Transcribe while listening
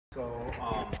So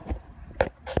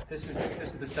this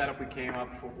is the setup we came up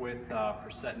with for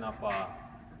setting up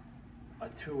a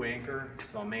two anchor,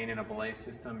 so a main and a belay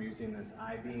system using this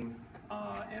I-beam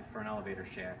and for an elevator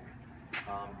shaft.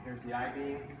 Here's the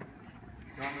I-beam.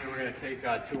 Normally we're going to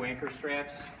take two anchor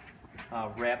straps,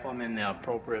 wrap them in the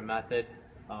appropriate method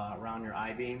around your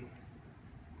I-beam.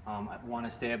 One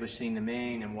establishing the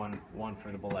main and one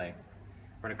for the belay.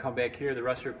 We're going to come back here. The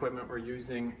rest of your equipment we're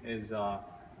using is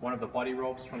one of the buddy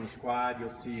ropes from the squad. You'll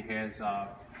see has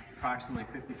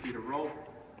approximately 50 feet of rope.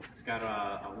 It's got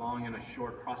a long and a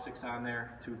short Prussics on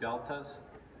there, 2 deltas.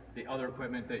 The other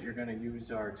equipment that you're going to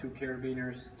use are 2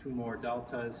 carabiners, 2 more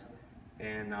deltas,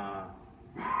 and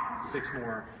 6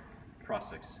 more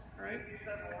Prussics. Right?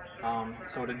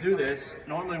 So to do this,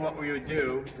 normally what we would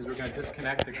do is we're going to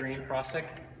disconnect the green Prussic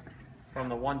from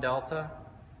the 1 delta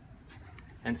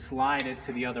and slide it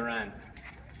to the other end.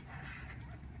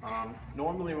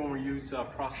 Normally when we use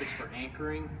Prussics for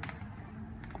anchoring,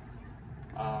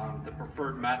 the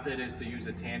preferred method is to use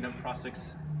a tandem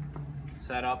Prussics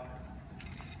setup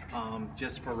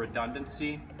just for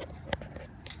redundancy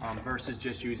versus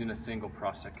just using a single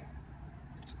Prussic.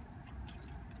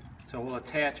 So we'll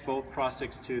attach both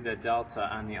Prussics to the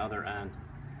delta on the other end.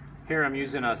 Here I'm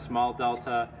using a small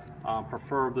delta.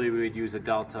 Preferably we would use a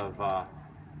delta of a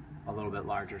little bit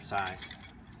larger size.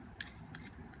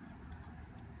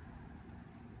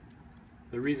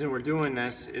 The reason we're doing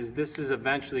this is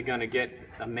eventually going to get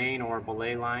a main or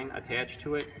belay line attached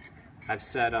to it. I've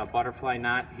set a butterfly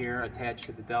knot here attached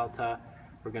to the delta.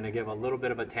 We're going to give a little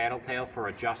bit of a tattletale for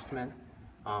adjustment.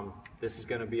 This is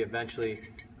going to be eventually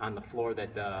on the floor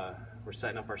that we're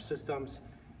setting up our systems.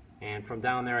 And from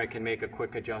down there I can make a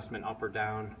quick adjustment up or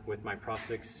down with my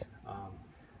Prussics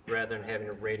rather than having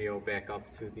to radio back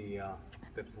up to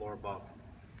the floor above.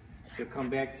 You'll come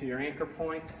back to your anchor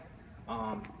point.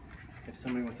 If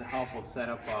somebody wants to help, we'll set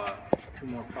up 2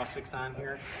 more Prussics on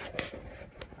here.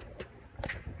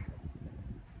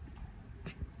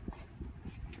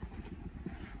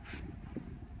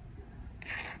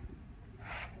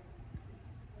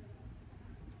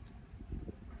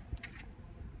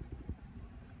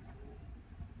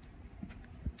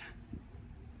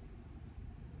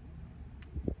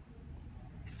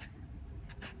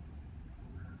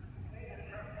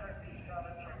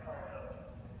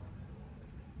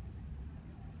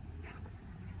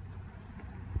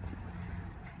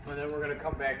 And then we're going to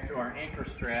come back to our anchor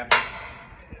strap.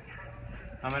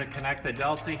 I'm going to connect the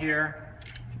delta here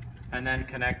and then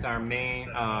connect our main,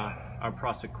 our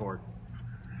Prussic cord.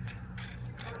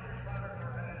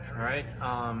 Alright,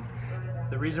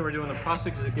 the reason we're doing the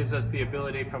Prussics is it gives us the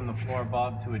ability from the floor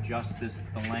above to adjust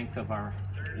the length of our,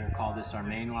 we'll call this our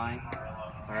main line.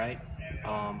 Alright,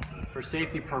 for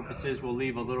safety purposes we'll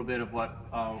leave a little bit of what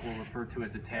we'll refer to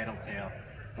as a tattletale,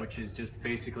 which is just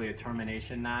basically a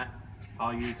termination knot.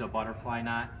 I'll use a butterfly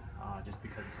knot just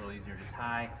because it's a little easier to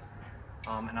tie.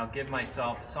 And I'll give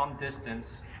myself some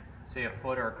distance, say a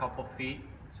foot or a couple feet,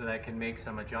 so that I can make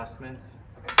some adjustments.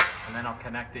 And then I'll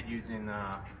connect it using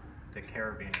the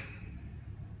carabiner.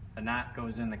 The knot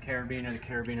goes in the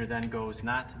carabiner then goes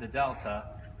not to the delta,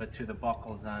 but to the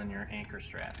buckles on your anchor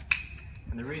strap.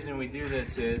 And the reason we do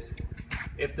this is,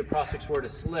 if the Prussics were to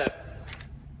slip,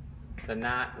 the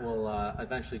knot will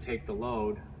eventually take the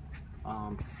load.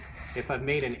 If I've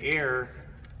made an error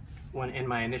when in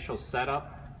my initial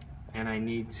setup and I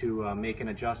need to make an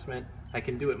adjustment, I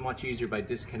can do it much easier by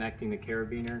disconnecting the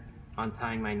carabiner,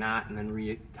 untying my knot, and then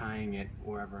retying it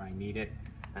wherever I need it,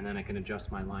 and then I can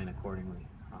adjust my line accordingly.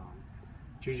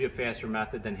 It's usually a faster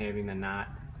method than having the knot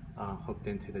hooked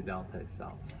into the delta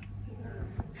itself.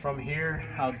 From here,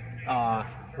 I'll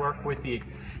work with the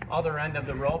other end of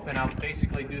the rope, and I'll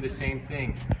basically do the same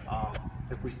thing.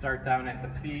 If we start down at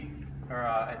the feet, or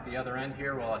at the other end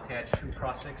here, we'll attach 2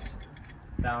 Prussics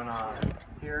down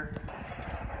here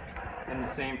in the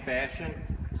same fashion.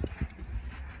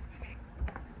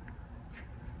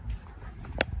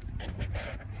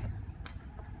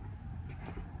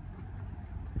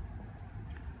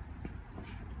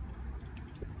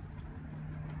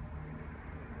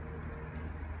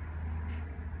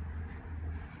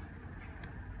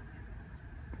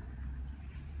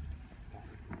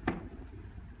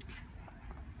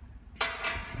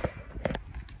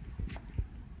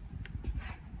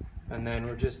 And then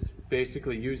we're just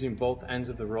basically using both ends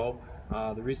of the rope.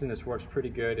 The reason this works pretty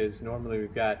good is normally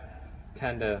we've got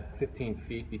 10 to 15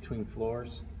 feet between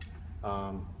floors.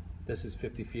 This is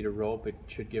 50 feet of rope. It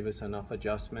should give us enough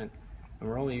adjustment. And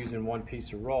we're only using 1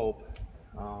 piece of rope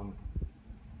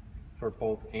for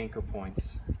both anchor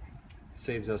points. It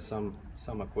saves us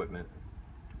some equipment.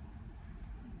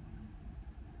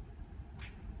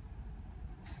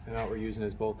 and all we're using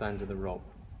is both ends of the rope.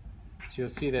 So you'll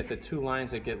see that the two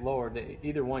lines that get lowered,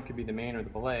 either one could be the main or the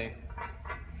belay,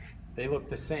 they look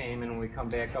the same, and when we come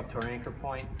back up to our anchor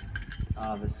point,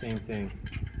 the same thing.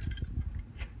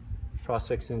 Cross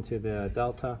 6 into the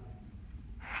delta.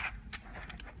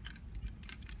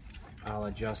 I'll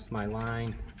adjust my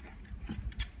line,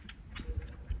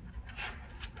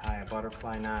 tie a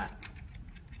butterfly knot.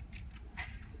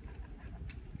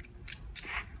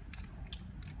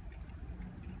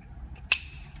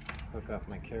 Hook up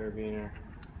my carabiner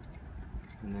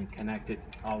and then connect it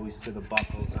always to the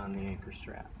buckles on the anchor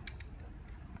strap.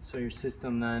 So your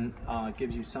system then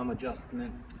gives you some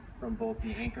adjustment from both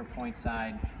the anchor point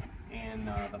side and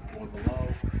the floor below,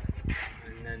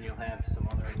 and then you'll have some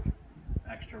other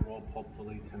extra rope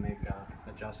hopefully to make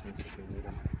adjustments if you need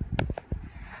them.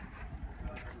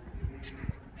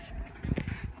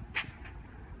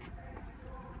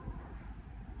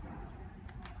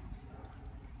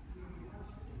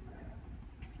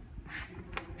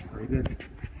 Very good.